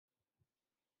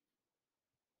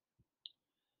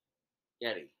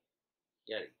Yeti.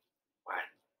 Yeti. What?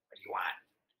 What do you want?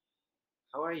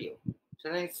 How are you?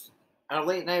 Tonight's our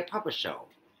late night puppet show.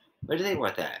 What do you think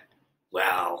about that?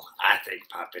 Well, I think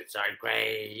puppets are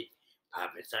great.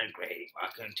 Puppets are great.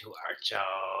 Welcome to our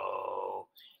show.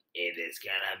 It is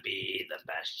gonna be the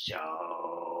best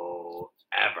show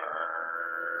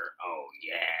ever. Oh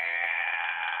yeah.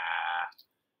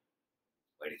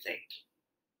 What do you think?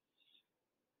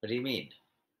 What do you mean?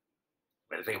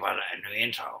 What do you think about a new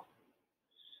intro?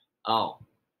 Oh,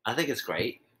 I think it's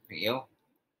great. You?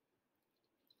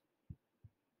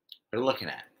 What are you looking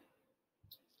at?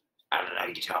 I don't know.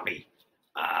 You tell me.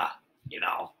 Uh,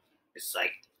 it's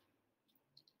like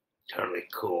totally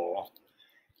cool.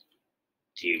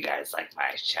 Do you guys like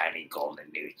my shiny golden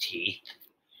new teeth?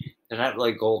 They're not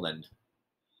really golden.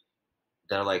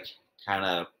 They're like kind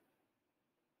of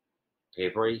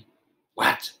papery.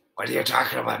 What? What are you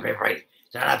talking about, papery?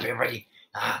 They're not papery.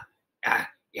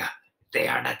 Yeah, they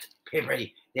are not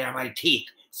papery. They are my teeth.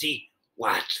 See?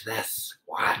 Watch this.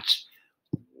 Watch.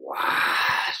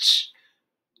 Watch.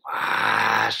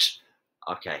 Watch.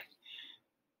 Okay.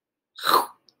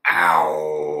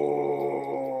 Ow!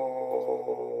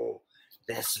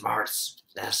 That smarts.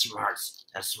 That smarts.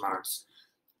 That smarts.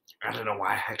 I don't know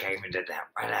why I even did that.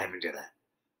 Why did I even do that?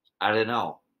 I don't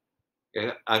know.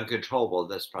 Uncontrollable.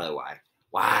 That's probably why.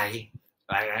 Why?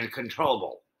 I'm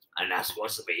uncontrollable. I'm not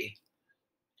supposed to be.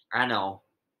 I know.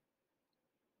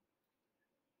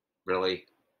 Really?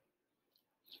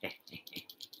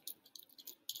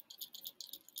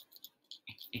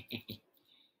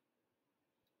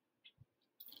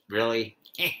 Really?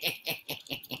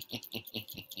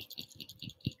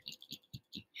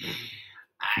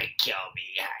 I kill me.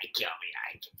 I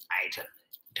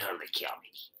totally kill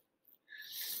me.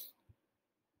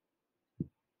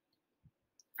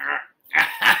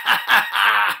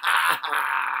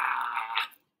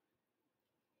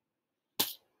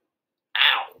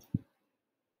 Ow.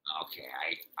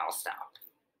 Okay, I'll stop.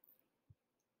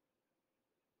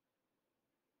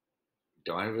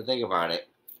 Don't ever think about it.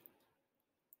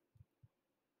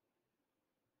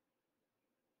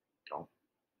 Don't.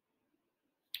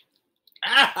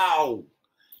 Ow!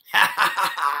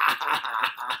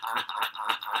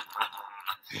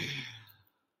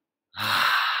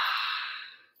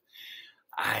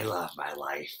 I love my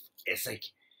life. It's like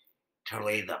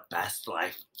totally the best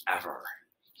life ever,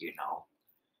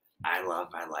 I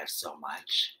love my life so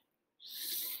much.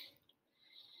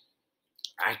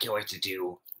 I can't wait to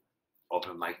do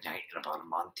open mic night in about a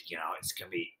month. It's going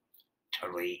to be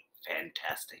totally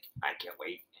fantastic. I can't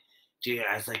wait. Do you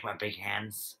guys like my big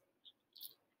hands?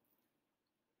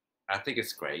 I think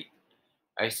it's great.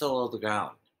 I still love the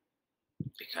ground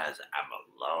because I'm a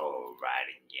low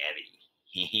riding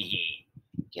Yeti.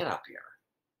 Get up here.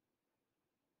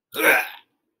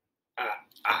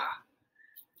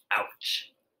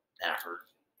 Ouch. That hurt.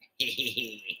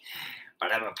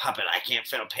 But I'm a puppet. I can't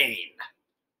feel pain.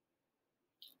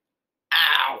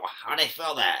 Ow! How'd I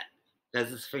feel that? Does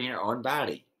this feel your own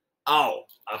body? Oh,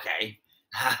 okay.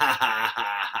 I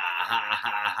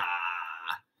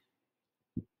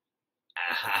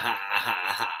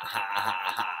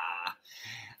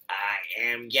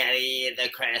am Yeti the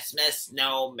Christmas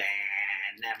snowman.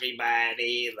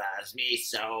 Everybody loves me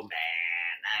so,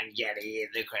 man. I'm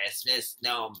Yeti the Christmas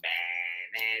snowman.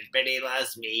 Everybody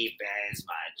loves me as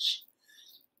much.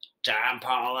 John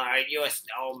Paul, are you a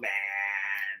snowman?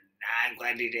 I'm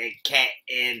glad you did Cat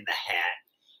in the Hat.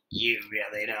 You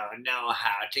really don't know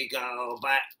how to go,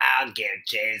 but I'll give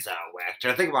James a whack.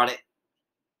 Think about it.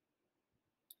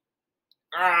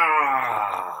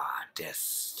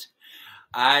 Dist.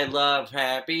 I love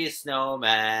Happy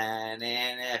Snowman,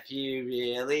 and if you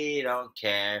really don't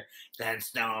care, then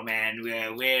Snowman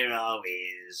will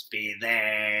always be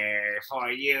there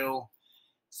for you.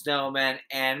 Snowman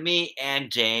and me and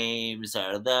James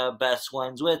are the best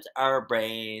ones with our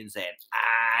brains, and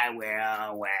I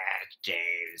will whack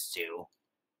James too.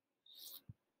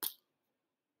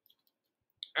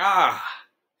 Ha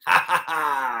ha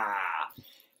ha!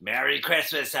 Merry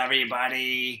Christmas,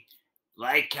 everybody!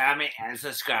 Like, comment, and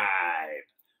subscribe.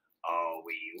 Oh,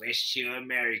 we wish you a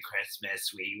Merry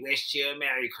Christmas. We wish you a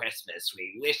Merry Christmas.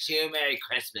 We wish you a Merry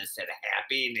Christmas and a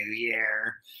Happy New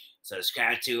Year.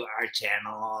 Subscribe to our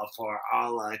channel for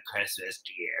all the Christmas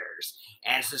years.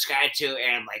 And subscribe to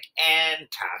and like and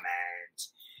comment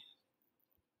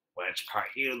which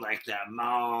part you like the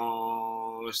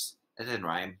most. That didn't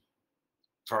rhyme.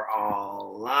 For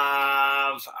all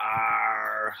of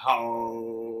our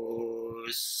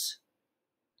hosts.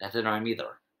 That didn't rhyme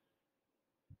either.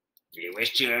 We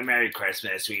wish you a Merry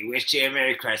Christmas. We wish you a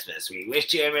Merry Christmas. We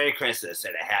wish you a Merry Christmas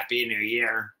and a Happy New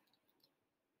Year.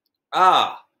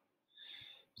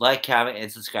 Like, comment,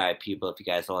 and subscribe, people, if you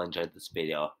guys all enjoyed this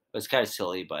video. It was kind of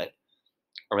silly, but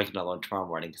I'll make another one tomorrow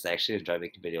morning because I actually enjoy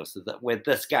making videos with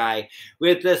this guy.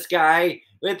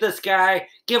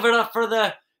 Give it up for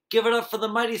the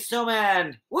mighty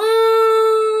snowman. Woo!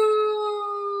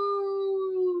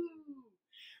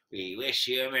 We wish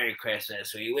you a Merry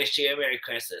Christmas. We wish you a Merry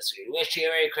Christmas. We wish you a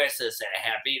Merry Christmas and a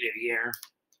Happy New Year.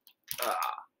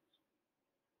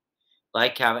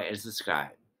 Like, comment, and subscribe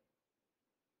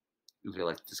if you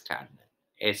like this content.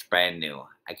 It's brand new.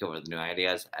 I come with new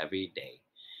ideas every day.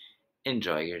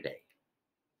 Enjoy your day.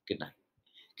 Good night.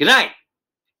 Good night!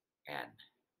 And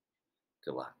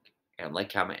good luck. And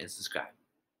like, comment, and subscribe.